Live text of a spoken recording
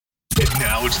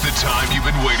Now it's the time you've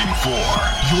been waiting for.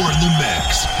 You're in the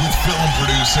mix with film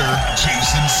producer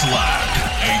Jason Slack,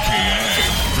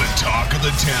 a.k.a. the talk of the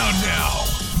town now.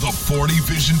 The 40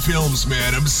 Vision Films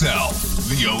man himself,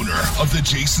 the owner of the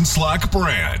Jason Slack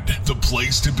brand. The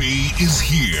place to be is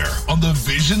here on the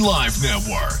Vision Live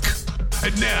Network.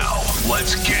 And now,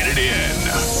 let's get it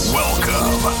in.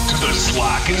 Welcome to the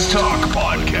Slack is Talk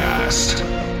podcast.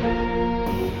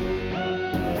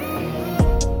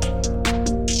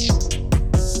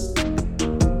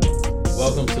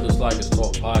 Welcome to the Slack is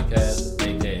Talk podcast,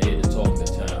 aka the Talk of the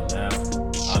Town Now.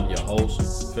 I'm your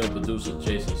host, film producer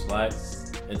Jason Slack,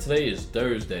 and today is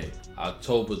Thursday,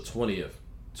 October 20th,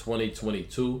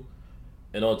 2022.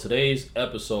 And on today's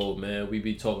episode, man, we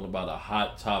be talking about a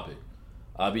hot topic.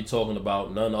 I'll be talking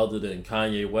about none other than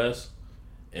Kanye West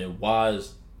and why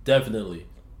it's definitely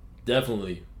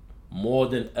more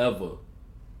than ever,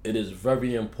 it is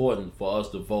very important for us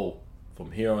to vote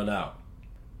from here on out.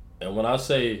 And when I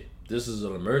say this is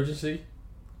an emergency,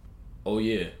 oh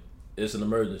yeah, it's an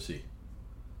emergency.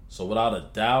 So without a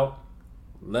doubt,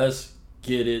 let's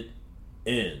get it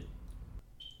in.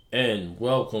 And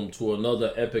welcome to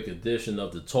another epic edition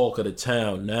of the Talk of the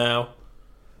Town Now.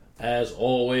 As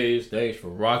always, thanks for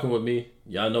rocking with me.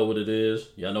 Y'all know what it is.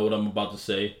 Y'all know what I'm about to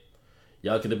say.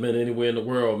 Y'all could have been anywhere in the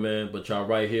world, man, but y'all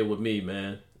right here with me,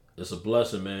 man. It's a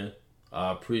blessing, man.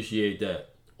 I appreciate that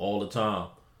all the time.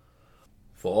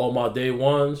 For all my day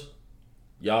ones,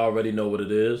 y'all already know what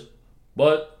it is.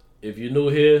 But if you're new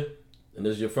here and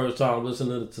this is your first time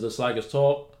listening to the Slack is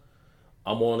Talk,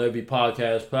 I'm on every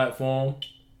podcast platform.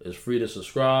 It's free to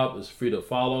subscribe. It's free to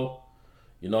follow.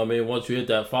 You know what I mean? Once you hit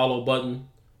that follow button,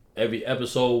 every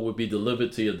episode will be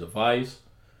delivered to your device.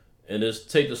 And it's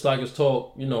take the Slack is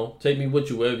Talk, take me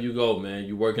with you wherever you go, man.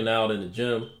 You working out in the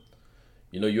gym.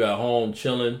 You at home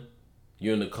chilling.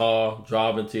 You in the car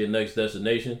driving to your next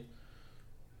destination.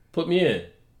 Put me in.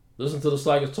 Listen to the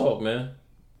Slack is Talk, man.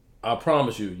 I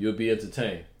promise you'll be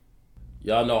entertained.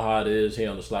 Y'all know how it is here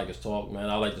on the Slack is Talk, man.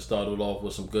 I like to start it off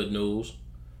with some good news.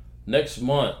 Next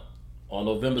month, on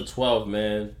November 12th,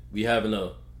 man, we having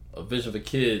a Vision for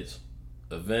Kids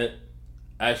event.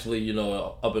 Actually,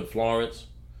 up in Florence.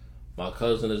 My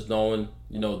cousin is doing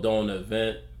the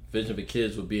event. Vision for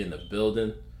Kids will be in the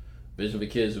building. Vision for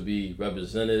Kids will be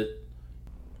represented.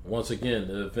 Once again,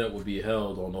 the event will be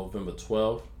held on November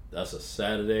 12th. That's a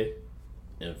Saturday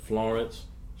in Florence.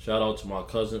 Shout out to my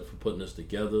cousin for putting this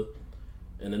together.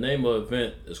 And the name of the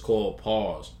event is called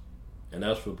PAWS. And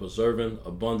that's for Preserving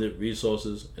Abundant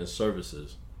Resources and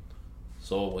Services.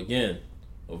 So again,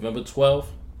 November 12th,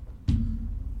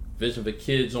 Vision for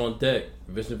Kids on deck.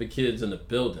 Vision for Kids in the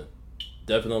building.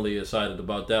 Definitely excited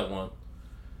about that one.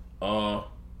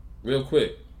 Real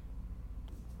quick,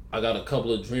 I got a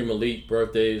couple of Dream Elite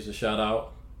birthdays to shout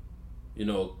out.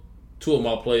 Two of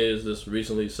my players just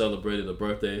recently celebrated a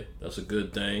birthday. That's a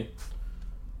good thing.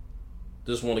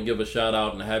 Just want to give a shout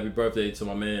out and a happy birthday to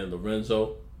my man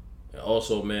Lorenzo. And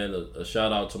also, man, a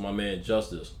shout out to my man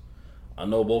Justice. I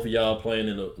know both of y'all playing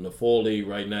in the fall league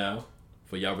right now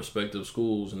for y'all respective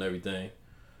schools and everything.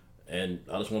 And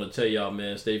I just want to tell y'all,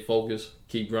 man, stay focused,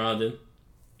 keep grinding.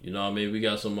 You know what I mean? We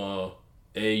got some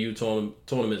AAU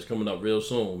tournaments coming up real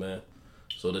soon, man.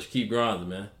 So just keep grinding,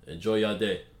 man. Enjoy y'all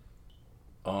day.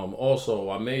 Also,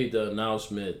 I made the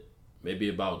announcement maybe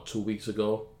about 2 weeks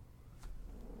ago.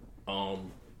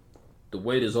 The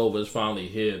wait is over. It's finally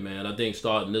here, man. I think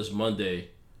starting this Monday,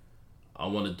 I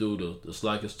want to do the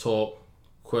Slack is Talk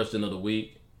question of the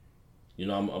week.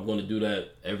 I'm going to do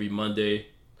that every Monday.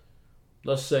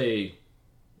 Let's say,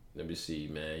 let me see,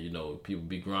 man. People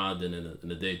be grinding in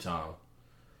the daytime.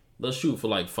 Let's shoot for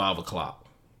like 5 o'clock.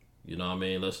 You know what I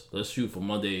mean? Let's shoot for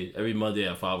Monday, every Monday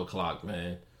at 5 o'clock,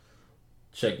 man.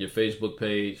 Check your Facebook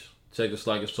page. Check the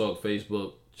Slack is Talk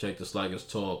Facebook. Check the Slack is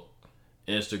Talk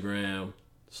Instagram.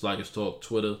 Slack is Talk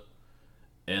Twitter.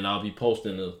 And I'll be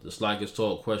posting the Slack is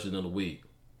Talk question of the week.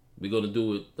 We're going to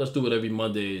do it. Let's do it every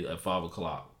Monday at 5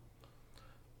 o'clock.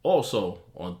 Also,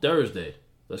 on Thursday,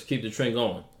 let's keep the trend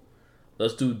going.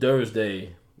 Let's do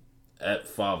Thursday at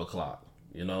 5 o'clock.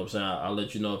 You know what I'm saying? I'll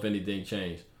let you know if anything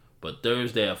changed. But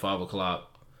Thursday at 5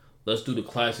 o'clock, let's do the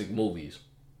classic movies.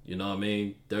 You know what I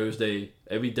mean?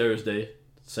 Every Thursday,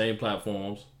 same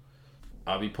platforms.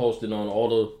 I'll be posting on all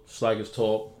the Slack is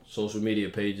Talk social media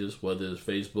pages, whether it's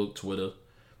Facebook, Twitter.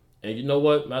 And you know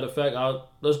what? Matter of fact,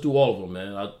 let's do all of them,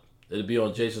 man. It'll be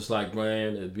on Jason Slack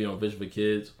brand. It'll be on Vision for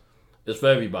Kids. It's for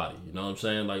everybody. You know what I'm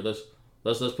saying? Like let's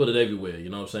put it everywhere. You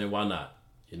know what I'm saying? Why not?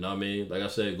 You know what I mean? Like I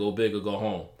said, go big or go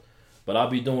home. But I'll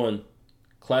be doing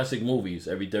classic movies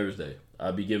every Thursday.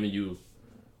 I'll be giving you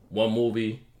one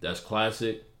movie that's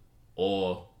classic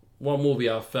or one movie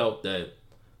I felt that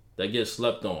gets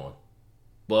slept on.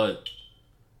 But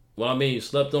what I mean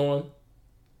slept on,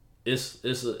 it's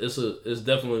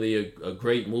definitely a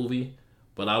great movie,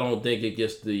 but I don't think it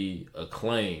gets the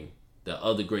acclaim that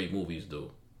other great movies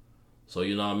do. So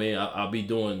you know what I mean? I'll be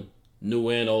doing new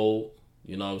and old.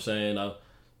 You know what I'm saying? I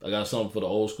got something for the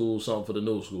old school, something for the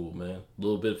new school, man. A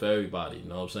little bit for everybody. You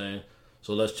know what I'm saying?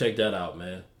 So let's check that out,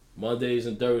 man. Mondays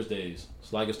and Thursdays,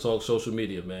 Slackers Talk social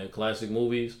media, man. Classic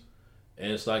movies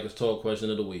and Slackers Talk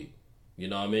question of the week. You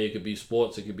know what I mean? It could be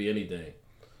sports, it could be anything.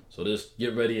 So just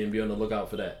get ready and be on the lookout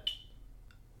for that.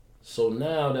 So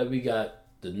now that we got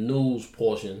the news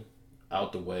portion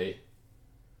out the way,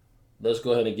 let's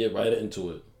go ahead and get right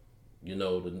into it. You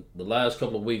know, the last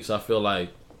couple of weeks, I feel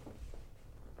like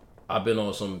I've been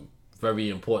on some very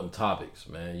important topics,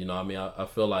 man. You know what I mean? I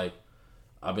feel like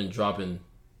I've been dropping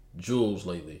jewels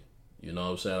lately. You know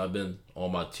what I'm saying? I've been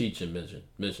on my teaching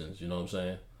missions, you know what I'm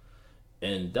saying?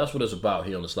 And that's what it's about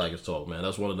here on the Slackers Talk, man.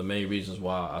 That's one of the main reasons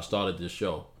why I started this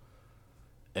show.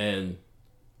 And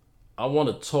I want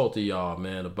to talk to y'all,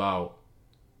 man, about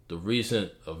the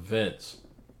recent events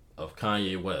of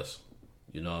Kanye West.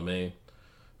 You know what I mean?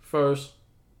 First,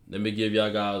 let me give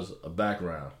y'all guys a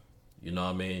background, you know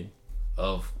what I mean,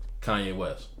 of Kanye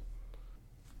West.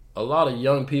 A lot of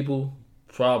young people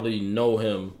probably know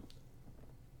him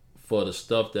for the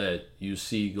stuff that you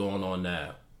see going on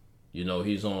now. You know,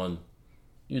 he's on,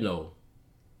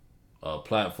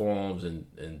 platforms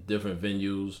and different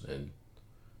venues and,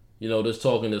 just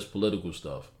talking this political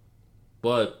stuff.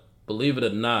 But believe it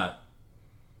or not,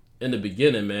 in the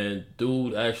beginning, man,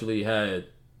 dude actually had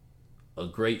a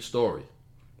great story.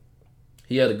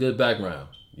 He had a good background.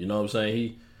 You know what I'm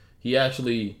saying? He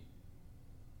actually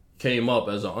came up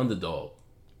as an underdog.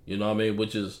 You know what I mean?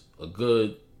 Which is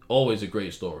always a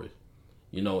great story.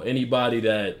 You know, anybody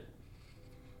that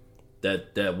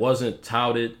wasn't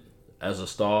touted as a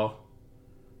star,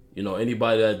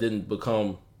 anybody that didn't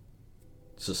become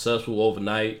successful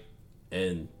overnight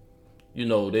and,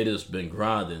 they just been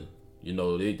grinding.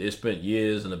 They spent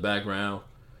years in the background.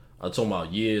 I'm talking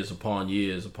about years upon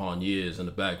years upon years in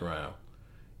the background.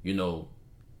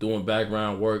 Doing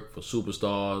background work for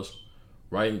superstars,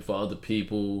 writing for other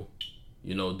people,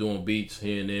 doing beats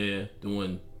here and there,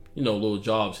 doing, little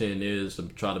jobs here and there to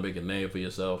try to make a name for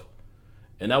yourself.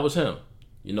 And that was him.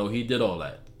 He did all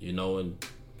that, and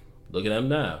look at him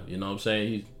now. You know what I'm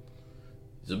saying?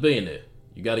 He's a billionaire.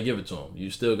 You got to give it to him.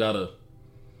 You still got to,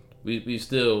 we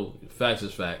still, facts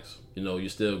is facts. You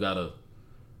still got to,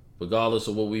 regardless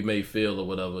of what we may feel or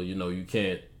whatever, you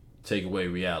can't take away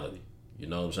reality. You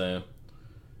know what I'm saying?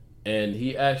 And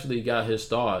he actually got his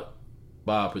start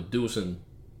by producing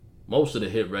most of the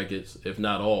hit records, if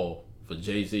not all, for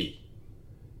Jay-Z.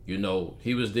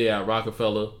 He was there at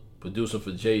Rockefeller producing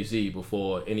for Jay-Z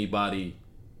before anybody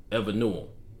ever knew him.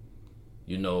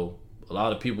 A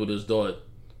lot of people just thought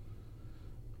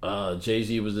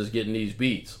Jay-Z was just getting these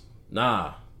beats.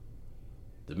 Nah.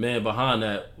 The man behind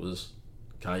that was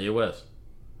Kanye West.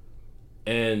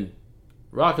 And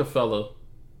Rockefeller,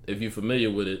 if you're familiar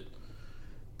with it,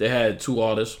 they had two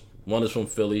artists. One is from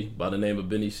Philly by the name of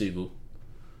Benny Siegel.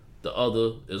 The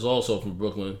other is also from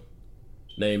Brooklyn,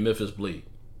 named Memphis Bleek.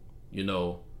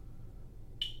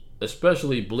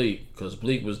 Especially Bleek, because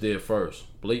Bleek was there first.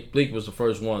 Bleek was the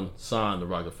first one signed to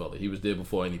Rockefeller. He was there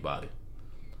before anybody.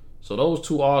 So those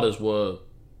two artists were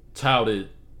touted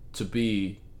to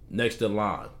be next in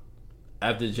line.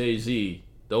 After Jay-Z,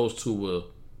 those two were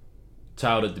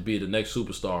touted to be the next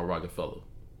superstar of Rockefeller.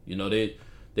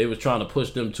 They was trying to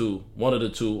push them to one of the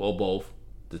two or both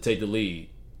to take the lead,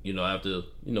 after,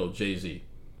 Jay-Z.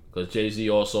 Because Jay-Z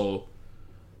also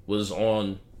was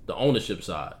on the ownership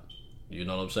side. You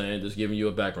know what I'm saying? Just giving you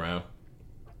a background.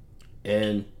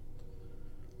 And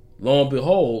lo and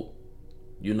behold,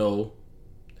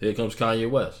 here comes Kanye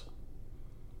West.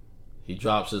 He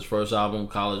drops his first album,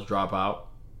 College Dropout,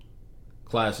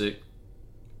 classic,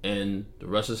 and the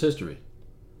rest is history.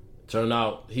 Turned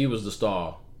out he was the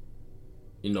star,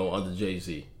 under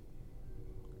Jay-Z.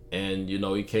 And,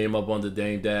 he came up under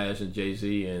Dame Dash and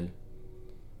Jay-Z, and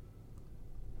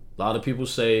a lot of people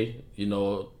say,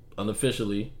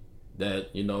 unofficially, that,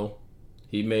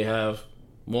 he may have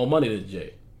more money than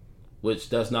Jay. Which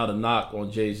that's not a knock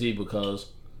on Jay-Z,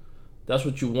 because that's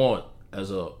what you want as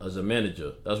a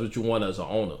manager. That's what you want as an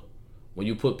owner. When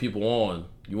you put people on,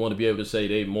 you want to be able to say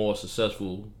they're more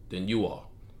successful than you are.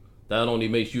 That only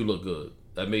makes you look good.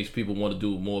 That makes people want to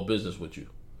do more business with you,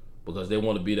 because they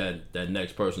want to be that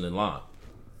next person in line.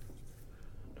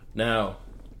 Now,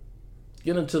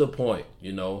 getting to the point,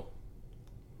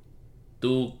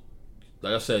 dude,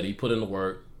 like I said, he put in the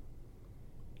work.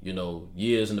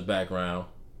 years in the background.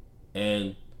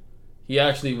 And he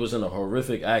actually was in a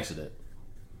horrific accident,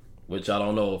 which I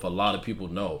don't know if a lot of people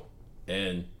know.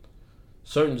 And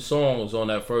certain songs on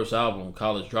that first album,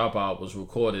 College Dropout, was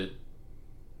recorded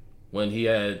when he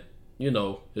had,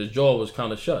 his jaw was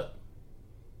kind of shut.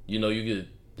 You could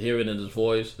hear it in his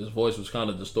voice. His voice was kind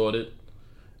of distorted.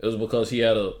 It was because he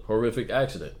had a horrific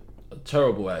accident, a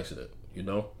terrible accident,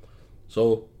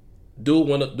 So, dude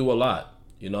went to do a lot,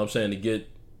 to get,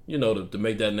 to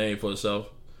make that name for himself.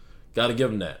 Got to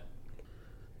give him that.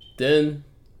 Then,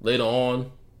 later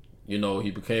on,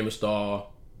 he became a star.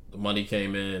 The money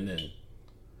came in, and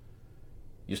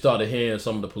you started hearing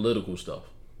some of the political stuff.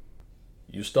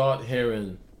 You start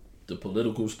hearing the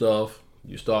political stuff.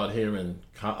 You start hearing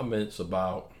comments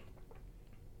about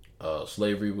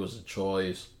slavery was a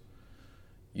choice.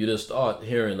 You just start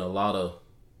hearing a lot of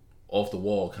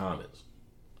off-the-wall comments.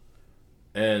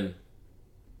 And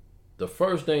the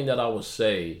first thing that I would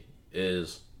say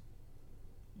is,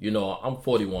 I'm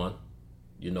 41.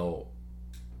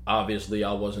 Obviously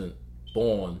I wasn't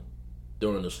born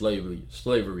during the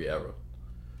slavery era.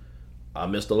 I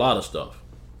missed a lot of stuff.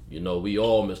 We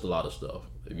all missed a lot of stuff.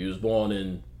 If you was born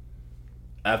in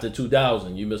after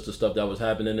 2000, you missed the stuff that was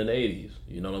happening in the 80s.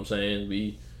 You know what I'm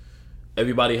saying?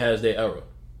 Everybody has their era.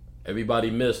 Everybody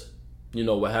missed,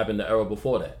 what happened the era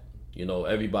before that.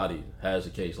 Everybody has a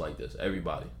case like this.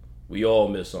 Everybody. We all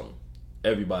miss something.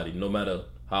 Everybody, no matter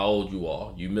how old you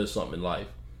are, you miss something in life.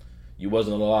 You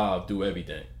wasn't alive through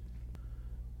everything.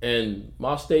 And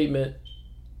my statement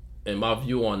and my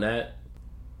view on that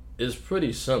is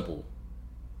pretty simple.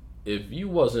 If you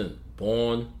wasn't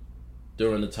born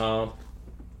during the time,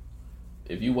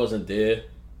 if you wasn't there,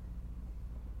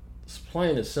 it's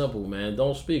plain and simple, man.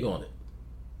 Don't speak on it.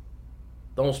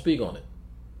 Don't speak on it.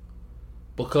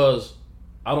 Because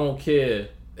I don't care.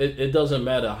 It doesn't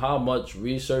matter how much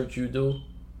research you do.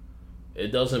 It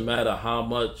doesn't matter how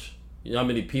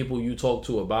many people you talk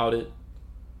to about it.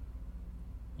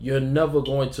 You're never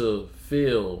going to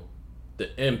feel the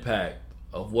impact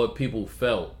of what people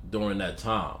felt during that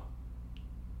time.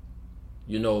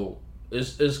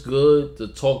 It's good to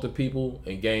talk to people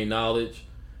and gain knowledge.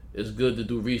 It's good to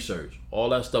do research. All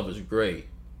that stuff is great.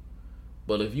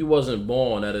 But if you wasn't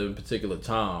born at a particular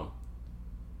time,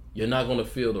 you're not going to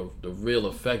feel the real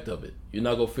effect of it. You're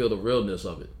not going to feel the realness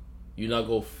of it. You're not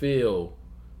going to feel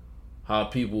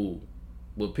what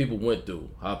people went through,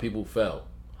 how people felt,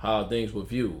 how things were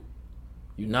viewed.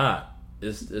 You're not.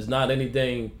 It's not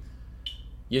anything.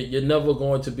 You're never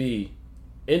going to be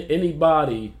in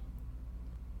anybody.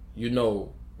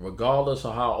 Regardless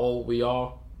of how old we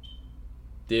are,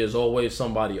 there's always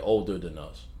somebody older than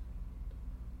us.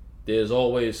 There's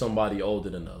always somebody older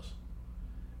than us.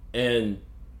 And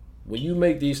when you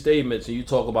make these statements and you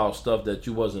talk about stuff that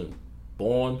you wasn't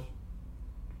born,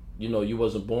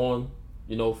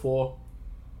 for,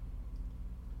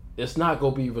 it's not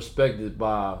going to be respected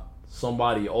by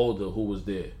somebody older who was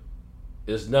there.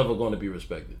 It's never going to be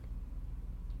respected.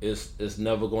 It's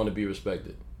never going to be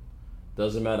respected.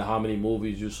 Doesn't matter how many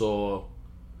movies you saw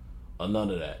or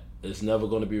none of that. It's never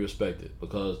going to be respected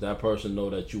because that person know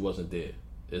that you wasn't there.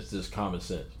 It's just common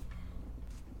sense.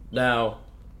 Now,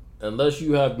 unless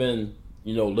you have been,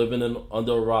 living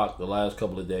under a rock the last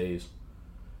couple of days,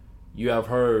 you have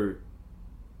heard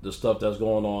the stuff that's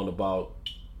going on about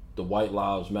the White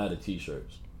Lives Matter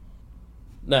t-shirts.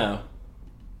 Now,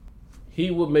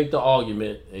 he would make the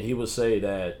argument and he would say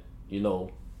that,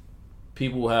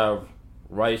 people have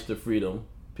rights to freedom.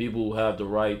 People have the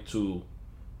right to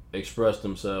express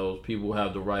themselves. People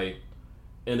have the right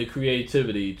and the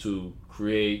creativity to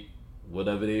create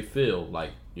whatever they feel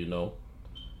like,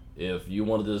 If you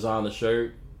want to design a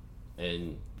shirt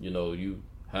and, you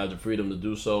have the freedom to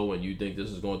do so and you think this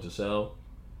is going to sell,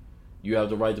 you have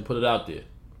the right to put it out there.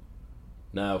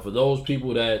 Now, for those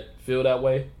people that feel that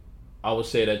way, I would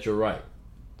say that you're right.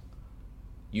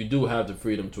 You do have the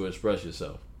freedom to express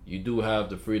yourself. You do have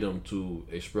the freedom to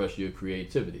express your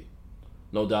creativity.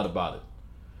 No doubt about it.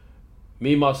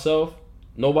 Me, myself,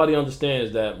 nobody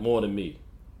understands that more than me.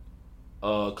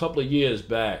 A couple of years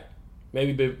back,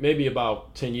 maybe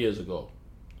about 10 years ago,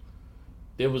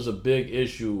 there was a big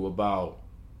issue about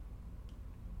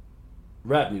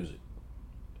rap music,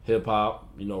 hip hop,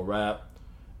 rap.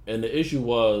 And the issue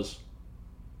was,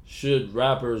 should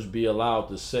rappers be allowed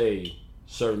to say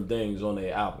certain things on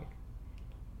their album?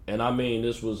 And I mean,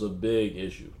 this was a big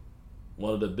issue,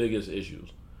 one of the biggest issues.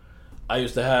 I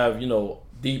used to have,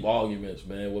 deep arguments,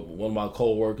 man, with one of my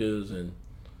co-workers, and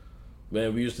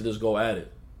man, we used to just go at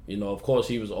it. Of course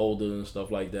he was older and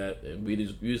stuff like that, and we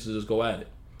used to just go at it.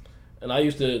 And I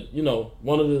used to,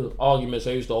 one of the arguments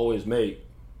I used to always make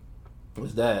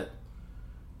is that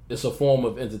it's a form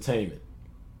of entertainment.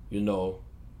 You know,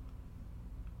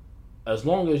 as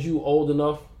long as you old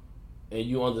enough and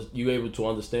you able to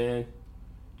understand,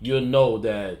 you'll know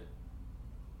that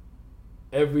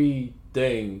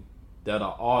everything that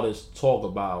an artist talk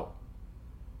about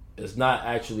is not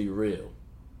actually real.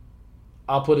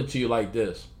 I'll put it to you like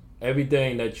this.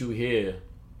 Everything that you hear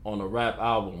on a rap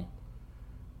album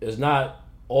is not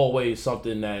always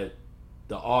something that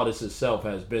the artist itself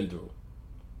has been through.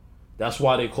 That's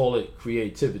why they call it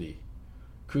creativity.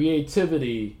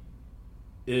 Creativity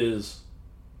is,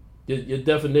 your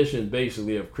definition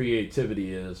basically of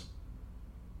creativity is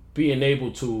being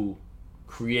able to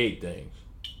create things,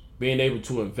 being able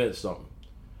to invent something.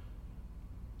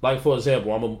 Like, for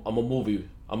example,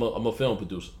 I'm a film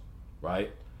producer,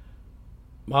 right?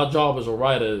 My job as a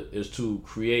writer is to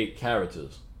create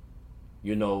characters.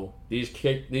 You know, these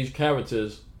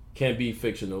characters can be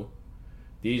fictional.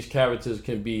 These characters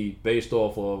can be based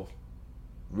off of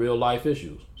real life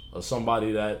issues, or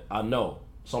somebody that I know,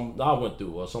 something I went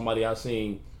through, or somebody I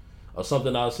seen, or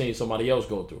something I've seen somebody else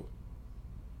go through.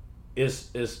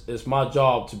 It's my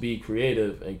job to be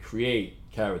creative and create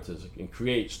characters and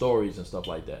create stories and stuff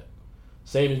like that.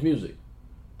 Same as music.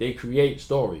 They create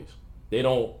stories. They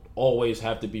don't always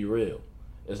have to be real.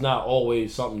 It's not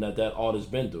always something that artist's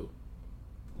been through.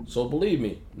 So believe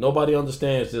me, nobody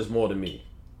understands this more than me.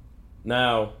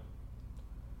 Now,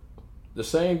 the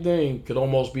same thing could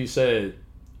almost be said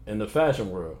in the fashion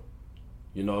world.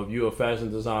 You know, if you're a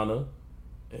fashion designer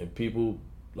and people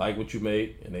like what you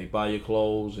make and they buy your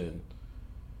clothes and,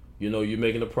 you know, you're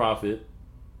making a profit,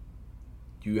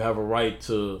 you have a right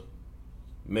to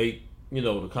make, you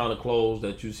know, the kind of clothes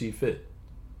that you see fit.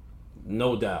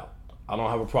 No doubt. I don't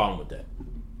have a problem with that.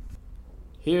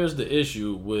 Here's the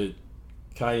issue with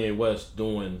Kanye West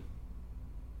doing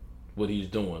what he's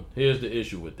doing. Here's the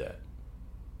issue with that,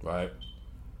 right?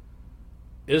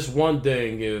 It's one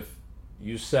thing if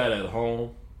you sat at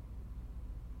home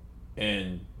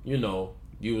and, you know,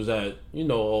 you was at, you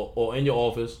know, or in your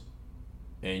office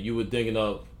and you were thinking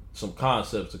up some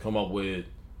concepts to come up with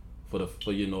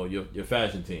for you know, your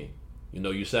fashion team. You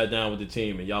know, you sat down with the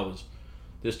team and y'all was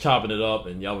just chopping it up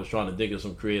and y'all was trying to think of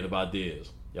some creative ideas.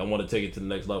 Y'all want to take it to the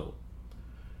next level.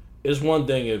 It's one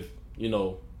thing if, you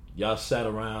know, y'all sat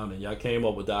around and y'all came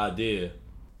up with the idea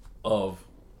of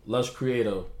let's create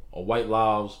a White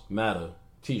Lives Matter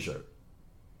t-shirt.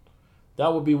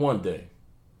 That would be one thing.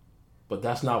 But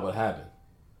that's not what happened.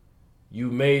 You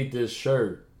made this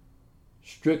shirt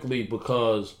strictly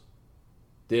because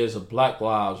there's a Black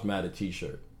Lives Matter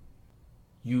t-shirt.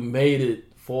 You made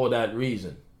it for that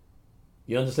reason.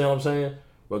 You understand what I'm saying?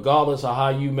 Regardless of how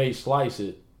you may slice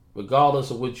it,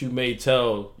 regardless of what you may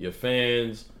tell your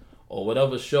fans or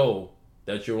whatever show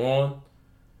that you're on,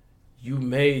 you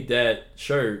made that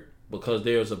shirt because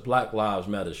there's a Black Lives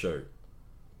Matter shirt.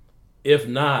 If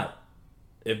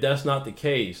that's not the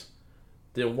case,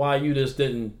 then why you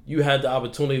had the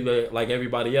opportunity like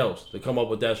everybody else to come up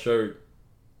with that shirt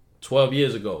 12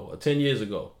 years ago or 10 years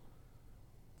ago.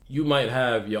 You might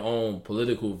have your own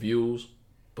political views,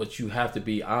 but you have to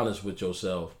be honest with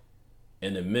yourself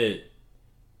and admit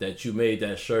that you made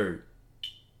that shirt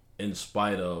in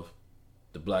spite of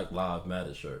the Black Lives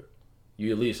Matter shirt.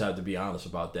 You at least have to be honest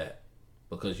about that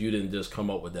because you didn't just come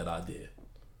up with that idea.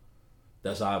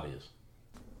 That's obvious.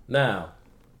 Now,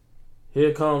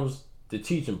 here comes the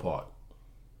teaching part.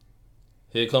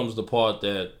 Here comes the part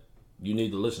that you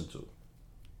need to listen to.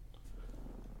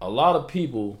 A lot of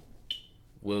people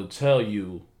will tell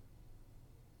you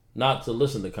not to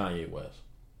listen to Kanye West,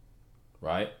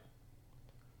 right?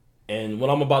 And what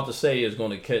I'm about to say is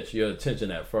going to catch your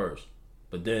attention at first,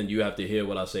 but then you have to hear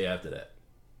what I say after that.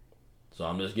 So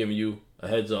I'm just giving you a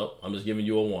heads up. I'm just giving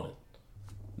you a warning.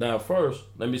 Now, first,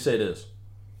 let me say this.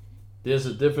 There's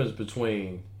a difference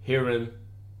between hearing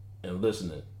and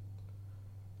listening.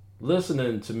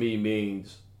 Listening to me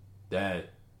means that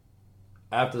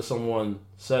after someone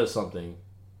says something,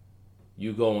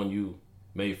 you go and you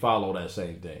may follow that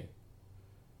same thing.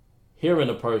 Hearing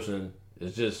a person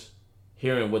is just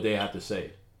hearing what they have to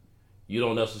say. You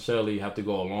don't necessarily have to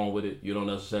go along with it. You don't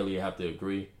necessarily have to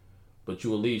agree, but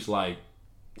you at least like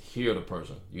hear the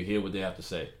person. You hear what they have to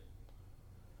say.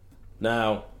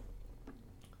 Now,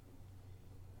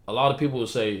 a lot of people will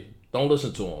say, don't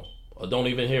listen to them or don't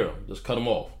even hear them. Just cut them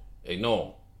off. Ignore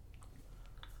them.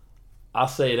 I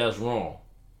say that's wrong.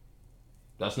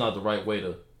 That's not the right way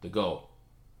to go.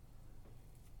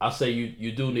 I say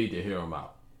you do need to hear them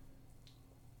out.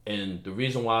 And the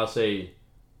reason why I say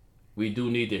we do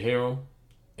need to hear them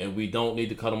and we don't need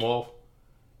to cut them off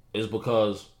is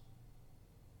because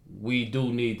we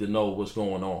do need to know what's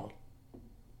going on.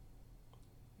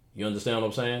 You understand what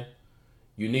I'm saying?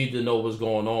 You need to know what's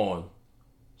going on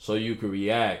so you can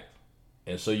react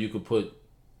and so you can put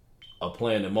a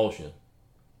plan in motion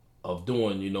of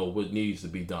doing, what needs to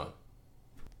be done.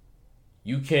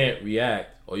 You can't react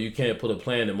or you can't put a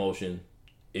plan in motion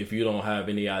if you don't have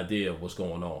any idea of what's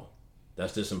going on.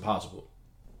 That's just impossible.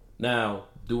 Now,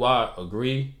 do I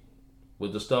agree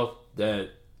with the stuff that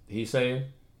he's saying?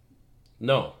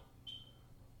 No.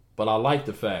 But I like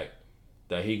the fact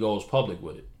that he goes public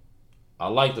with it. I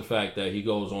like the fact that he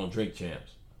goes on Drink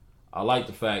Champs. I like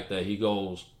the fact that he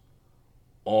goes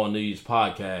on these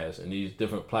podcasts and these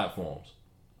different platforms.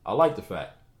 I like the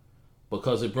fact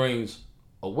because it brings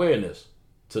awareness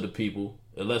to the people.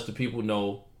 It lets the people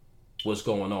know what's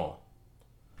going on.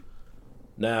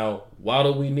 Now, why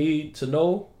do we need to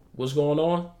know what's going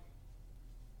on?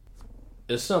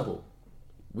 It's simple.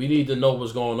 We need to know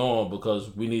what's going on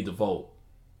because we need to vote.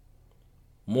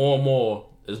 More and more,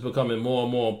 it's becoming more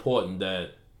and more important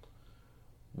that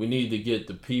we need to get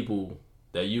the people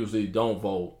that usually don't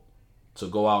vote to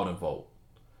go out and vote.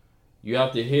 You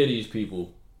have to hear these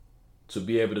people to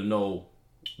be able to know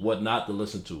what not to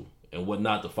listen to and what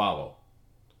not to follow.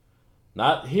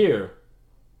 Not hear,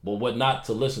 but what not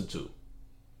to listen to.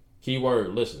 Keyword,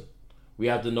 listen. We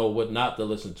have to know what not to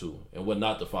listen to and what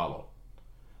not to follow.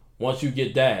 Once you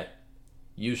get that,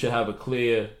 you should have a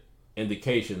clear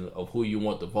indication of who you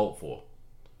want to vote for.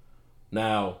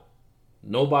 Now,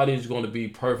 nobody's going to be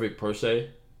perfect per se.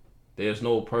 There's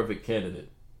no perfect candidate.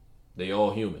 They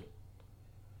all human.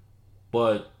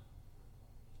 But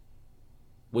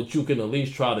what you can at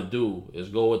least try to do is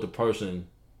go with the person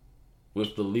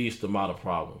with the least amount of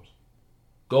problems.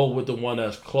 Go with the one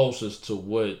that's closest to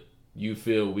what you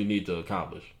feel we need to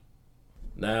accomplish.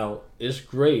 Now, it's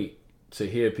great to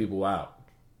hear people out.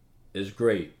 It's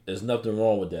great. There's nothing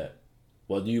wrong with that.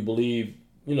 Whether you believe,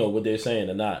 what they're saying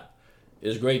or not,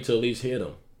 it's great to at least hear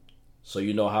them so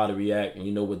you know how to react and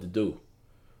you know what to do.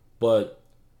 But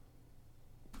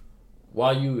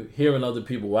while you hearing other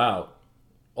people out,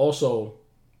 also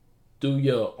do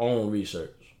your own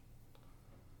research.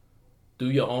 Do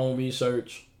your own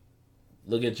research.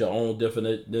 Look at your own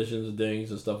definitions of things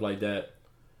and stuff like that.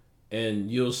 And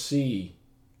you'll see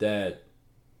that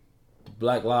the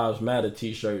Black Lives Matter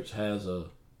t-shirts has a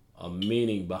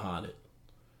meaning behind it.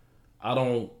 I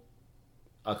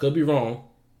could be wrong.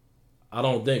 I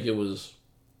don't think it was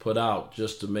put out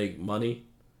just to make money.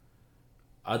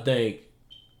 I think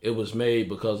it was made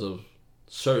because of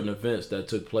certain events that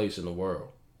took place in the world.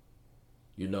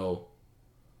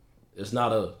 It's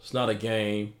not a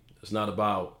game. It's not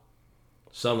about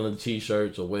selling the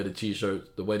t-shirts or the way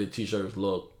the t-shirts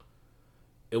look.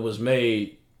 It was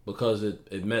made because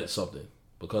it meant something.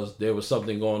 Because there was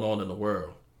something going on in the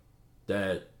world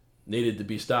that needed to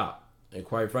be stopped. And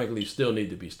quite frankly, still need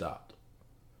to be stopped.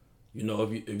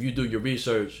 If you do your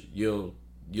research, you'll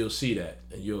see that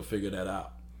and you'll figure that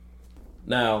out.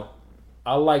 Now,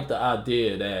 I like the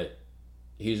idea that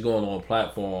he's going on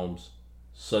platforms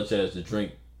such as the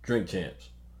Drink Champs.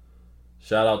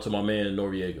 Shout out to my man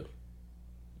Noriega.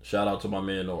 Shout out to my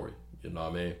man Nori. You know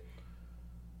what I mean?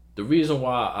 The reason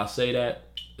why I say that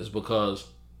is because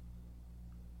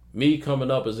me coming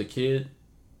up as a kid,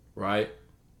 right?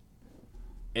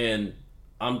 And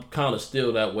I'm kind of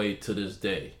still that way to this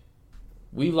day.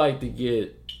 We like to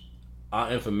get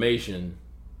our information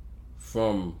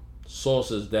from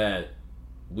sources that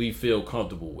we feel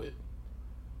comfortable with.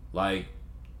 Like,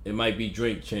 it might be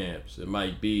Drink Champs. It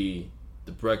might be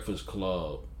The Breakfast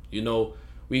Club.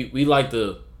 We like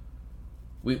to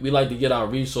get our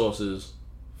resources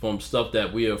from stuff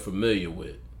that we are familiar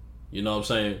with. You know what I'm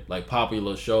saying? Like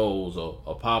popular shows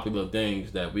or popular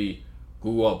things that we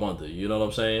grew up under. You know what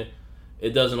I'm saying?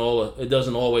 It doesn't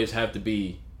always have to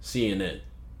be CNN.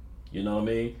 You know what I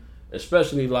mean?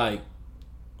 Especially like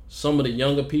some of the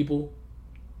younger people,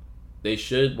 they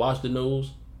should watch the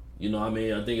news. You know what I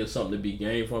mean? I think it's something to be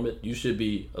gained from it. You should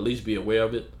at least be aware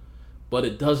of it. But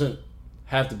it doesn't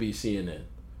have to be CNN.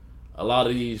 A lot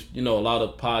of these, a lot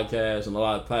of podcasts and a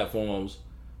lot of platforms,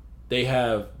 they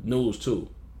have news too.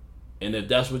 And if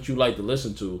that's what you like to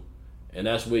listen to, and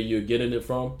that's where you're getting it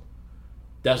from,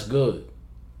 that's good.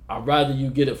 I'd rather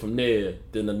you get it from there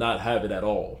than to not have it at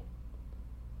all.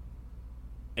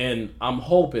 And I'm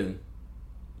hoping,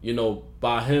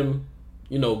 by him,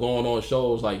 going on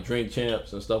shows like Drink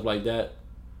Champs and stuff like that,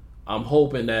 I'm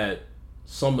hoping that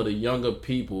some of the younger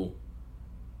people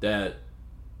that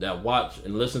watch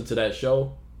and listen to that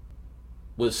show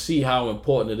would see how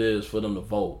important it is for them to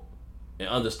vote and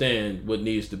understand what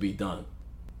needs to be done.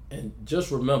 And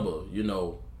just remember,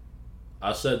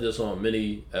 I said this on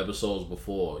many episodes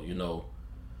before,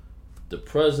 the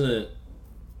president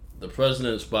the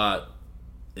president spot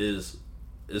is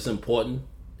important.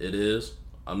 It is.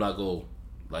 I'm not going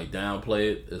to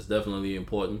downplay it. It's definitely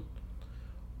important.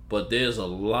 But there's a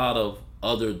lot of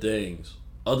other things,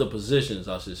 other positions,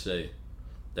 I should say,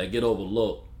 that get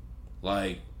overlooked.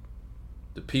 Like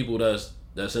the people that's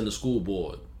in the school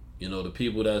board, the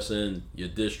people that's in your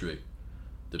district,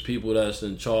 the people that's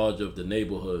in charge of the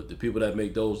neighborhood, the people that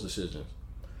make those decisions.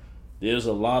 There's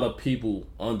a lot of people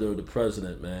under the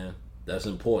president, man, that's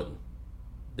important,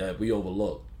 that we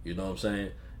overlook, you know what I'm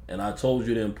saying? And I told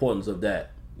you the importance of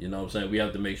that, you know what I'm saying? We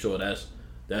have to make sure that's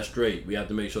straight. We have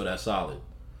to make sure that's solid.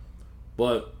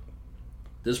 But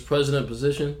this president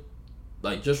position,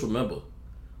 just remember,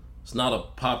 it's not a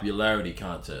popularity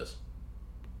contest.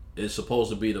 It's supposed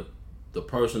to be the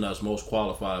person that's most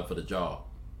qualified for the job.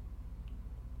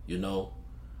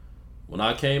 When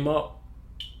I came up,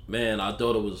 man, I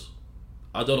thought it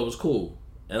was cool.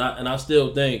 And I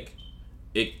still think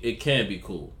it can be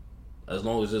cool as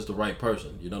long as it's the right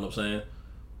person, you know what I'm saying?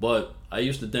 But I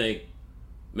used to think,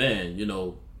 man,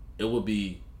 it would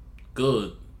be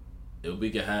good if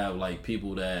we could have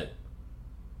people that,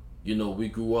 we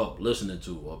grew up listening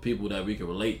to, or people that we can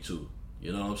relate to,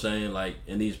 you know what I'm saying?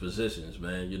 In these positions,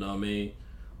 man, you know what I mean?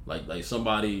 Like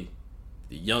somebody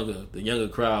the younger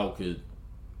crowd could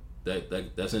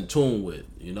that's in tune with,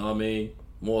 you know what I mean?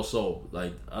 More so.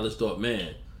 I just thought,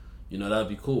 man, that'd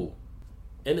be cool.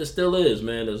 And it still is,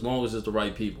 man, as long as it's the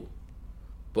right people.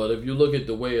 But if you look at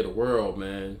the way of the world,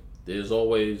 man, there's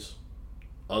always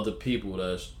other people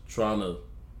that's trying to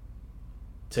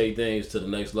take things to the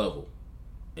next level.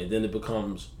 And then it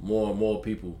becomes more and more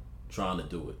people trying to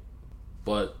do it.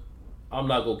 But I'm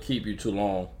not going to keep you too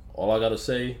long. All I got to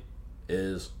say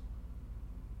is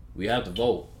we have to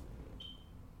vote.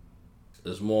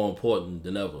 It's more important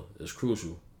than ever. It's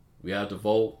crucial. We have to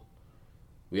vote.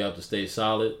 We have to stay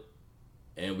solid.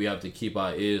 And we have to keep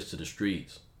our ears to the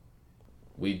streets.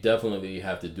 We definitely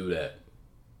have to do that.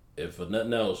 If for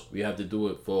nothing else, we have to do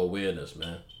it for awareness,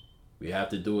 man. We have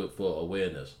to do it for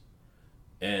awareness.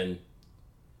 And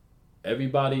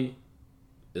everybody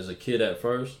is a kid at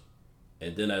first.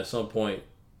 And then at some point,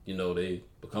 they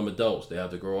become adults. They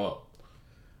have to grow up.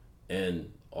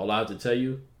 And all I have to tell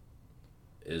you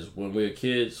is when we're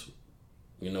kids,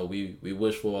 we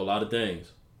wish for a lot of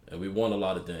things. And we want a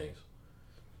lot of things.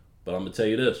 But I'm going to tell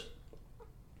you this.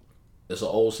 It's an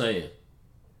old saying.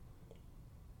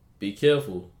 Be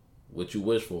careful what you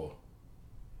wish for,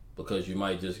 because you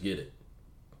might just get it.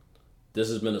 This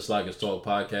has been the Slackers Talk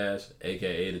Podcast,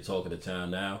 a.k.a. the Talk of the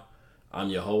Town Now. I'm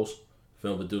your host,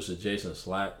 film producer Jason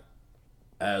Slack.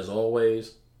 As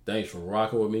always, thanks for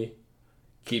rocking with me.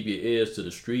 Keep your ears to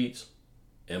the streets.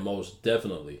 And most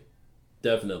definitely,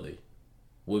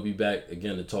 we'll be back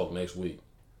again to talk next week.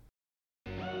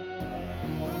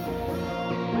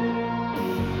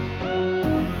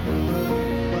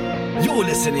 You're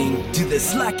listening to the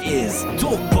Slack Is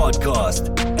Talk Podcast,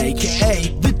 aka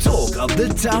the Talk of the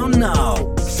Town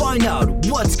Now. Find out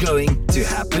what's going to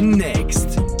happen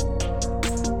next.